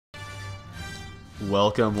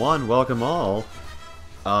Welcome one, welcome all.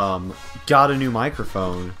 Got a new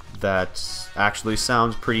microphone that actually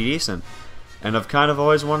sounds pretty decent. And I've kind of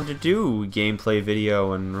always wanted to do gameplay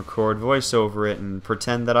video and record voice over it and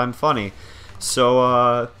pretend that I'm funny.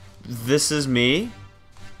 So, this is me.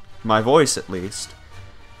 My voice, at least.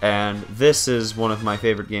 And this is one of my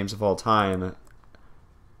favorite games of all time.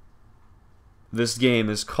 This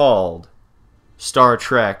game is called Star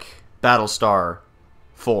Trek Battlestar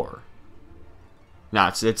 4. Nah,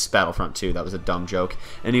 it's Battlefront 2. That was a dumb joke.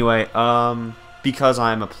 Anyway, because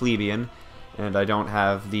I'm a plebeian and I don't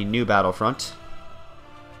have the new Battlefront,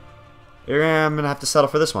 I'm gonna have to settle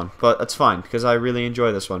for this one. But that's fine because I really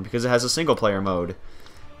enjoy this one because it has a single-player mode,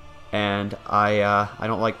 and I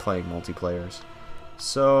don't like playing multiplayers.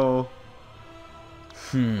 So,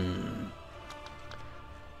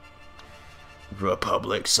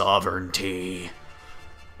 Republic sovereignty.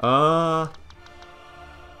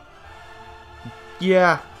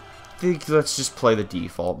 Yeah, I think let's just play the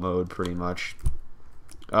default mode, pretty much.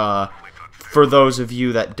 For those of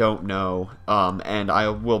you that don't know, and I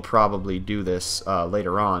will probably do this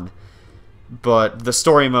later on, but the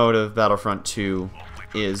story mode of Battlefront 2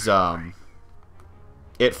 is,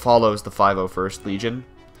 it follows the 501st Legion,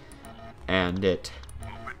 and it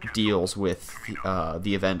deals with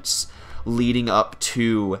the events leading up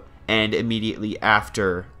to and immediately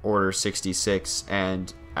after Order 66,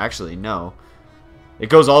 and actually, no. It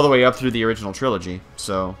goes all the way up through the original trilogy,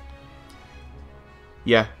 so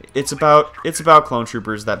yeah, it's about clone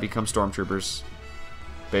troopers that become stormtroopers,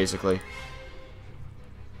 basically.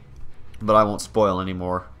 But I won't spoil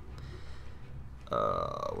anymore.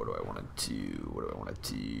 What do I want to do? What do I want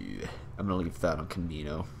to do? I'm gonna leave that on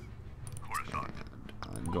Camino, and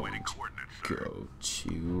I'm going to go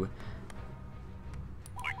to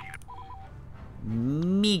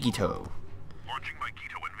Migito.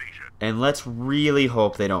 And let's really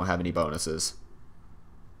hope they don't have any bonuses.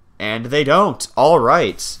 And they don't.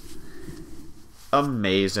 Alright.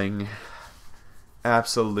 Amazing.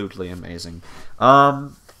 Absolutely amazing. I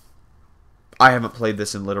haven't played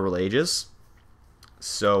this in literal ages.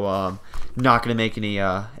 So, not going to make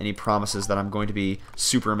any promises that I'm going to be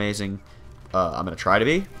super amazing. I'm going to try to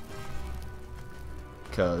be.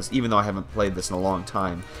 Because even though I haven't played this in a long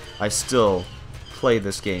time, I still play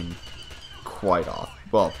this game quite often.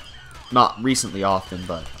 Well, not recently often,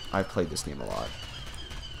 but I've played this game a lot.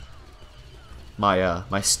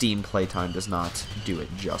 My Steam playtime does not do it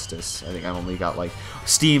justice. I think I've only got, like,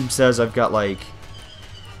 Steam says I've got, like,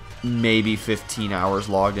 maybe 15 hours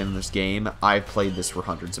logged in this game. I've played this for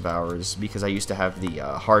hundreds of hours because I used to have the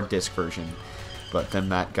hard disk version, but then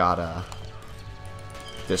that got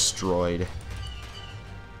destroyed.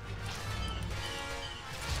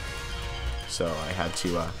 So I had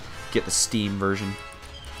to get the Steam version.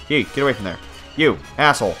 Hey, get away from there. You,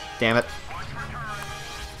 asshole. Damn it.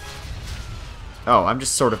 Oh, I'm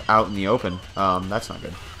just sort of out in the open. That's not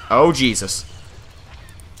good. Oh, Jesus.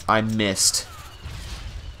 I missed.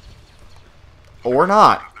 Or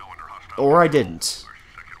not. Or I didn't.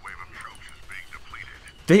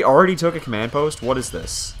 They already took a command post? What is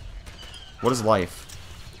this? What is life?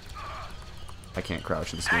 I can't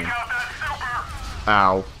crouch in this game.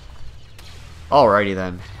 Ow. Alrighty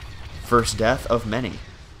then. First death of many.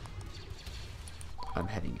 I'm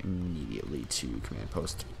heading immediately to command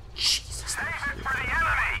post. Jesus, thank you. Command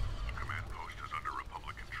post is under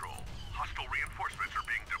Republic control. Hostile reinforcements are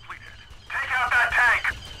being depleted. Take out that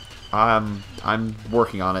tank! I'm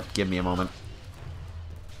working on it. Give me a moment.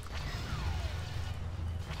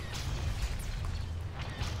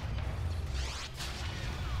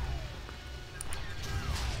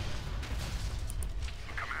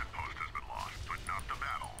 Command post has been lost, but not the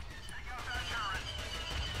battle. Take out that turret.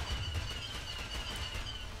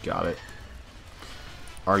 Got it.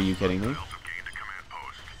 Are you kidding me?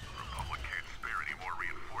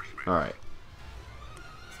 Alright.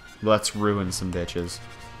 Let's ruin some bitches.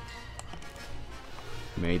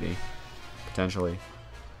 Maybe. Potentially.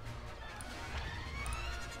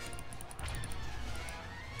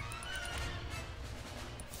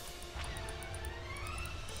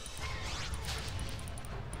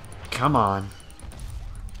 Come on.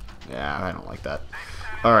 Yeah, I don't like that.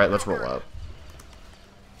 Alright, let's roll out.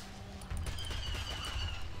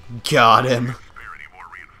 Got him.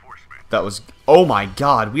 That was... Oh my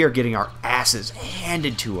god, we are getting our asses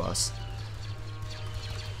handed to us.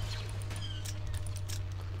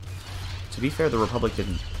 To be fair, the Republic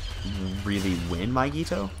didn't really win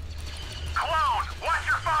Migito. Clone, watch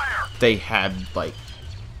your fire! They had, like...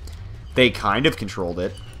 They kind of controlled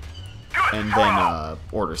it. And then,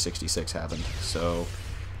 Order 66 happened. So,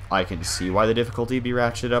 I can see why the difficulty be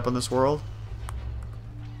ratcheted up on this world.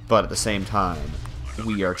 but at the same time,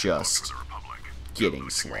 we are just getting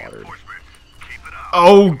slaughtered.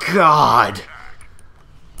 Oh god!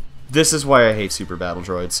 This is why I hate super battle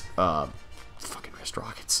droids. Fucking wrist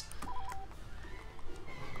rockets.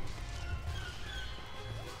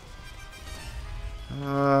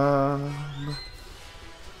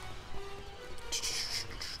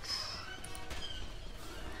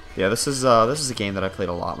 Yeah, this is a game that I played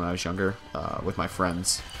a lot when I was younger, with my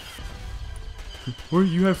friends. Well,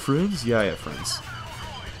 you have friends? Yeah, I have friends.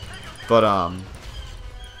 But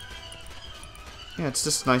yeah, it's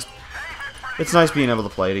just nice. It's nice being able to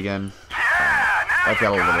play it again. I've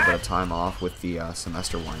got a little bit of time off with the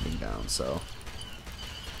semester winding down, so.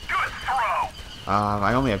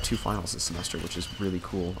 I only have 2 finals this semester, which is really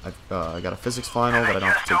cool. I got a physics final that I don't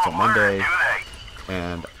have to take till Monday,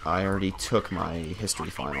 and I already took my history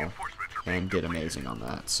final and did amazing on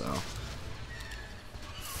that, so.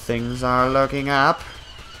 Things are looking up.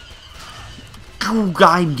 Oh,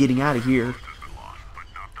 I'm getting out of here.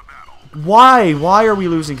 Why? Why are we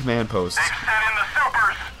losing command posts?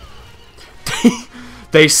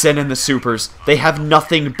 They sent in the supers. They have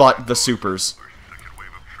nothing but the supers.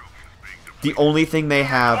 The only thing they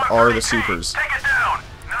have are the supers.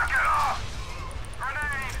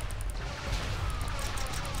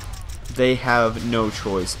 They have no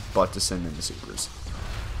choice but to send in the supers.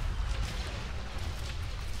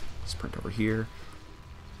 Sprint over here.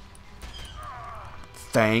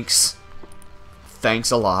 Thanks.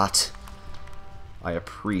 Thanks a lot. I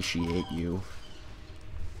appreciate you.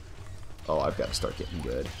 Oh, I've got to start getting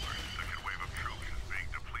good.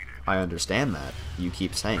 I understand that. You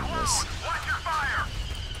keep saying this.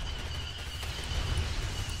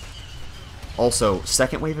 Also,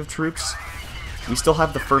 second wave of troops? We still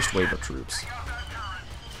have the first wave of troops.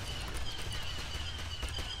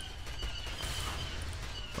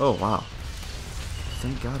 Oh, wow.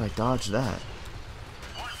 Thank God I dodged that.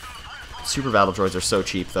 Super battle droids are so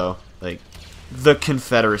cheap, though. Like, the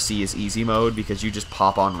Confederacy is easy mode because you just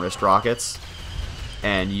pop on wrist rockets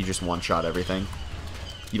and you just one-shot everything.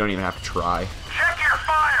 You don't even have to try. Check your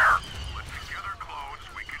fire! With together clones,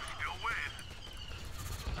 we can still win.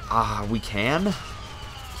 Ah, we can?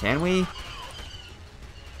 Can we?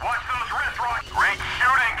 Watch those wrist rocks! Great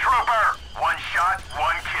shooting, trooper! One shot,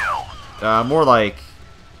 one kill. More like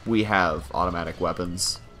we have automatic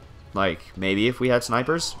weapons. Like, maybe if we had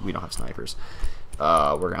snipers? We don't have snipers.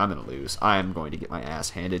 I'm going to lose. I'm going to get my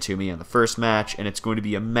ass handed to me in the first match, and it's going to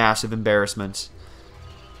be a massive embarrassment.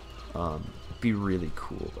 It'd be really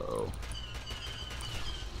cool, though.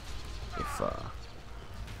 If, fuck.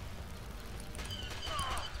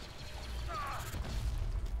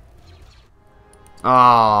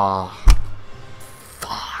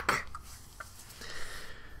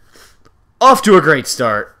 Off to a great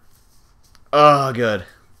start. Oh, good.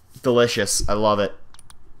 Delicious. I love it.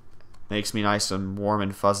 Makes me nice and warm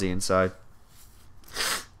and fuzzy inside.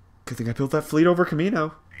 Good thing I built that fleet over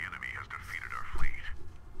Camino. The enemy has defeated our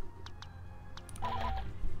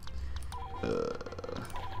fleet.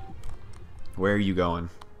 Where are you going?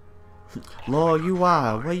 Law, you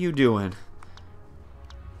what are you doing?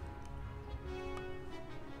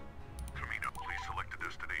 Camino, please select a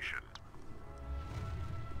destination.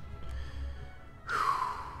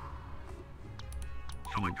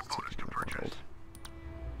 Select a bonus to purchase.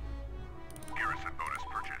 Garrison bonus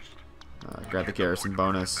purchased. Grab the garrison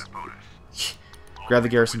bonus. That bonus. Grab the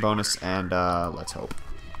garrison bonus and let's hope.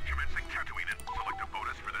 Commencing Tatooine. Select a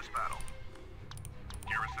bonus for this battle.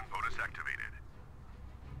 Garrison bonus activated.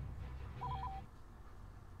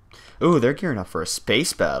 Ooh, they're gearing up for a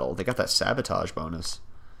space battle. They got that sabotage bonus.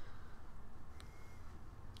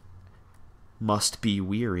 Must be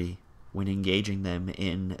weary when engaging them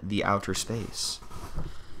in the outer space.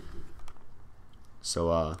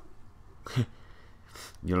 So,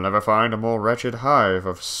 you'll never find a more wretched hive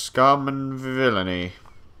of scum and villainy.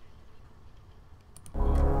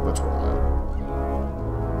 Let's roll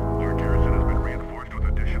out. Your garrison has been reinforced with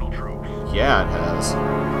additional troops. Yeah, it has.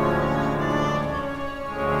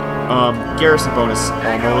 Garrison bonus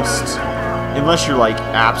almost, unless you're like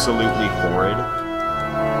absolutely horrid.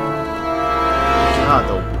 God,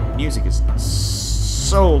 the music is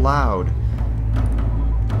so loud.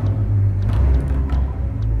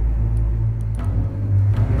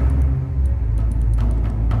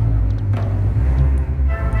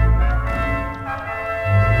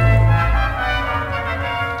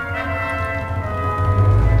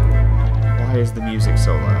 Why is the music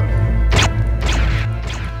so loud?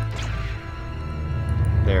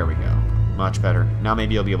 There we go. Much better. Now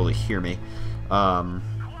maybe you'll be able to hear me.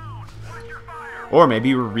 Or maybe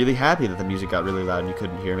you were really happy that the music got really loud and you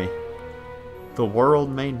couldn't hear me. The world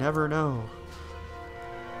may never know.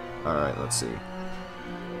 Alright, let's see.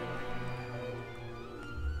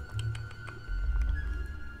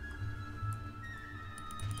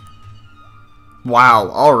 Wow,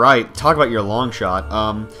 alright. Talk about your long shot.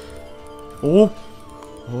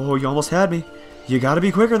 Oh, you almost had me. You gotta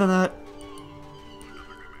be quicker than that.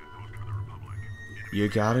 You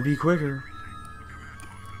gotta be quicker.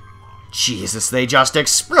 Jesus, they just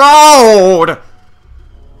explode!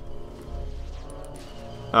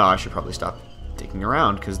 Oh, I should probably stop digging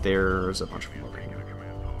around, because there's a bunch of them over here.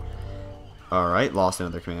 Alright, lost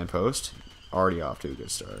another command post. Already off to a good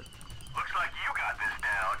start. Looks like you got this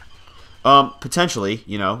down. Potentially,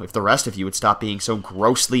 you know, if the rest of you would stop being so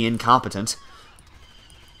grossly incompetent.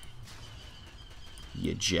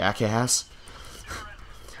 You jackass.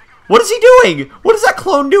 What is he doing? What is that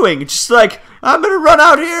clone doing? Just like, I'm gonna run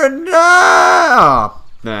out here and... Oh,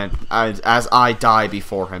 man, as I die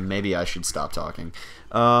before him, maybe I should stop talking.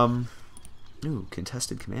 Ooh,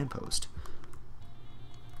 contested command post.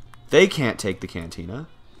 They can't take the cantina.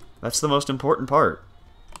 That's the most important part.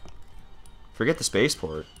 Forget the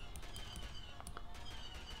spaceport.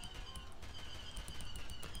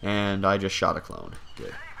 And I just shot a clone.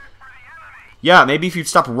 Good. Yeah, maybe if you'd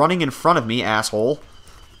stop running in front of me, asshole.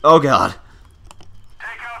 Oh, God.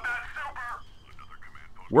 Take out that super.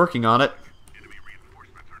 Working on it. Enemy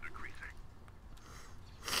reinforcements are decreasing.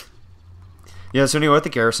 Yeah, so anyway, what the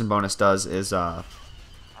garrison bonus does is, One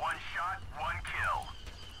shot, one kill.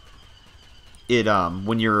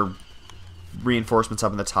 when your reinforcements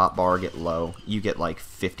up in the top bar get low, you get like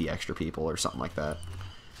 50 extra people or something like that.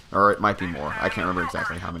 Or it might be more. I can't remember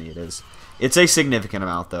exactly how many it is. It's a significant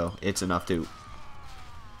amount, though. It's enough to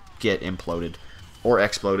get imploded. Or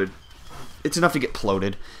exploded. It's enough to get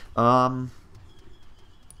ploded. Was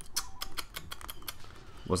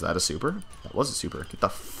that a super? That was a super. Get the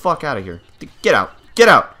fuck out of here. Get out. Get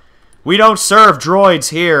out. We don't serve droids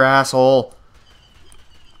here, asshole.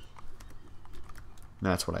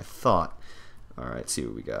 That's what I thought. Alright, see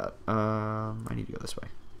what we got. I need to go this way.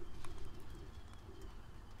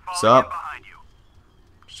 What's up? Behind you.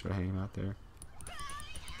 Just sort of hanging out there.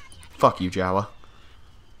 Fuck you, Jawa.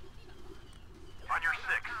 On your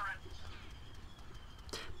six.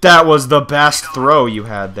 That was the best throw you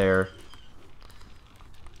had there.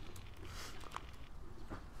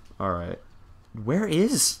 Alright. Where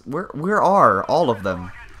are all of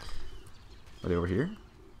them? Are they over here?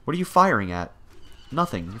 What are you firing at?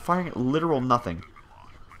 Nothing. You're firing at literal nothing.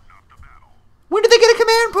 When did they get a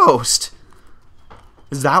command post?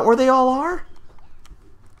 Is that where they all are?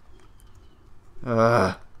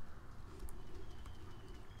 I'm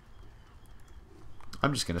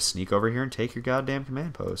just gonna sneak over here and take your goddamn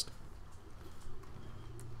command post.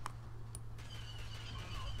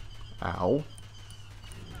 Ow.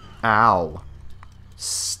 Ow.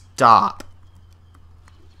 Stop.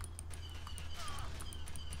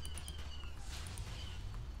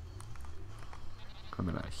 I'm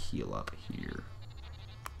gonna heal up here.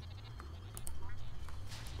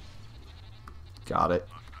 Got it.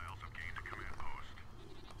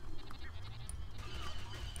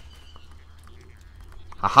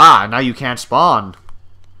 Haha, now you can't spawn.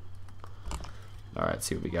 Alright, let's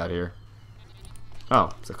see what we got here. Oh,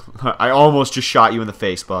 I almost just shot you in the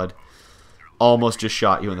face, bud. Almost just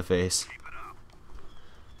shot you in the face.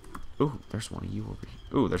 Ooh, there's one of you over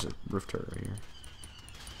here. Ooh, there's a roof turret right here.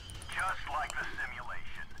 Just like the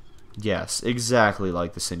simulation. Yes, exactly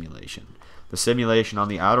like the simulation. The simulation on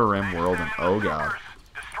the Outer Rim world, and oh god.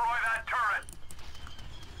 Destroy that turret.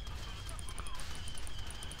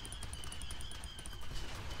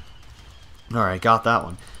 Alright, got that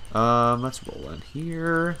one. Let's roll in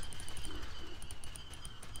here.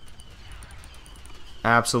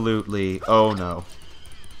 Absolutely. Oh no.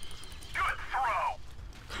 Good throw.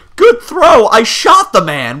 Good throw! I shot the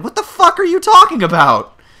man! What the fuck are you talking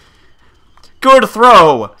about? Good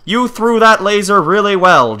throw! You threw that laser really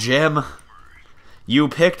well, Jim. You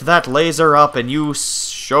picked that laser up and you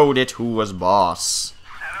showed it who was boss.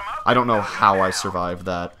 I don't know how I survived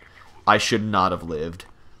that. I should not have lived.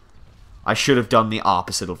 I should have done the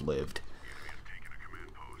opposite of lived.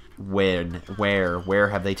 When? Where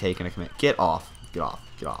have they taken a command? Get off. Get off.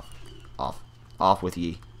 Get off. Off. Off with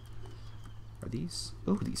ye. Are these?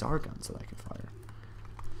 Oh, these are guns that I can fire.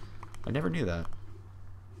 I never knew that.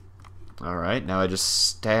 Alright, now I just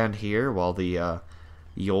stand here while the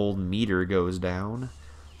old meter goes down.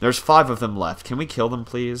 There's 5 of them left. Can we kill them,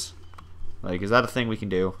 please? Like, is that a thing we can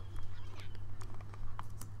do?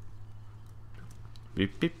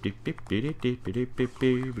 Beep, beep, beep, beep, beep, beep, beep, beep,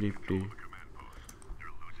 beep, beep, beep.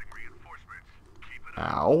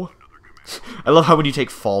 Ow. I love how when you take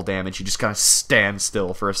fall damage, you just kind of stand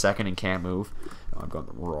still for a second and can't move. Oh, I'm going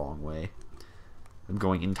the wrong way. I'm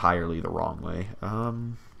going entirely the wrong way.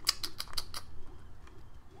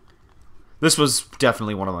 This was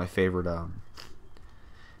definitely one of my favorite.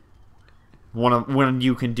 When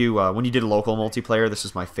you can do when you did local multiplayer, this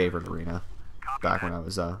is my favorite arena. Back when I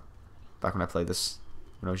was back when I played this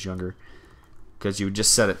when I was younger, because you would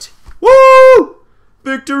just set it. Woo!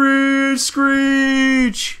 Victory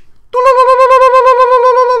screech!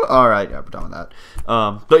 Alright, yeah, we're done with that.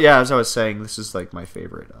 But yeah, as I was saying, this is like my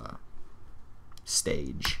favorite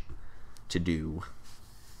stage to do.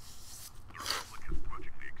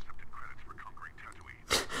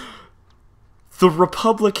 The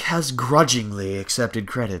Republic has grudgingly accepted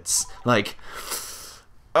credits. Like,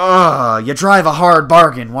 you drive a hard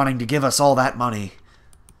bargain wanting to give us all that money.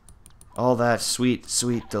 All that sweet,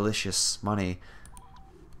 sweet, delicious money.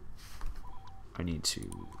 I need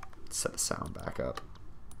to set the sound back up.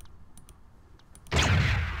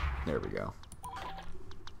 There we go.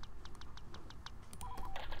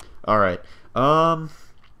 Alright.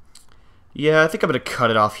 Yeah, I think I'm going to cut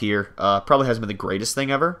it off here. Probably hasn't been the greatest thing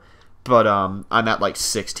ever. But I'm at like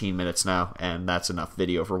 16 minutes now, and that's enough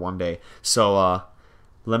video for one day. So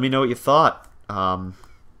let me know what you thought.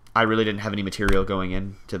 I really didn't have any material going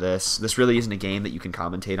into this. This really isn't a game that you can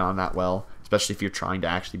commentate on that well, especially if you're trying to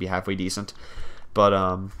actually be halfway decent. But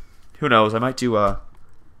who knows? I might do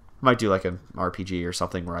like an RPG or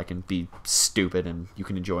something where I can be stupid and you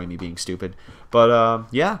can enjoy me being stupid. But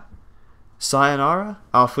yeah, sayonara,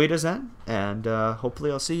 auf Wiedersehen, and hopefully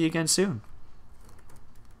I'll see you again soon.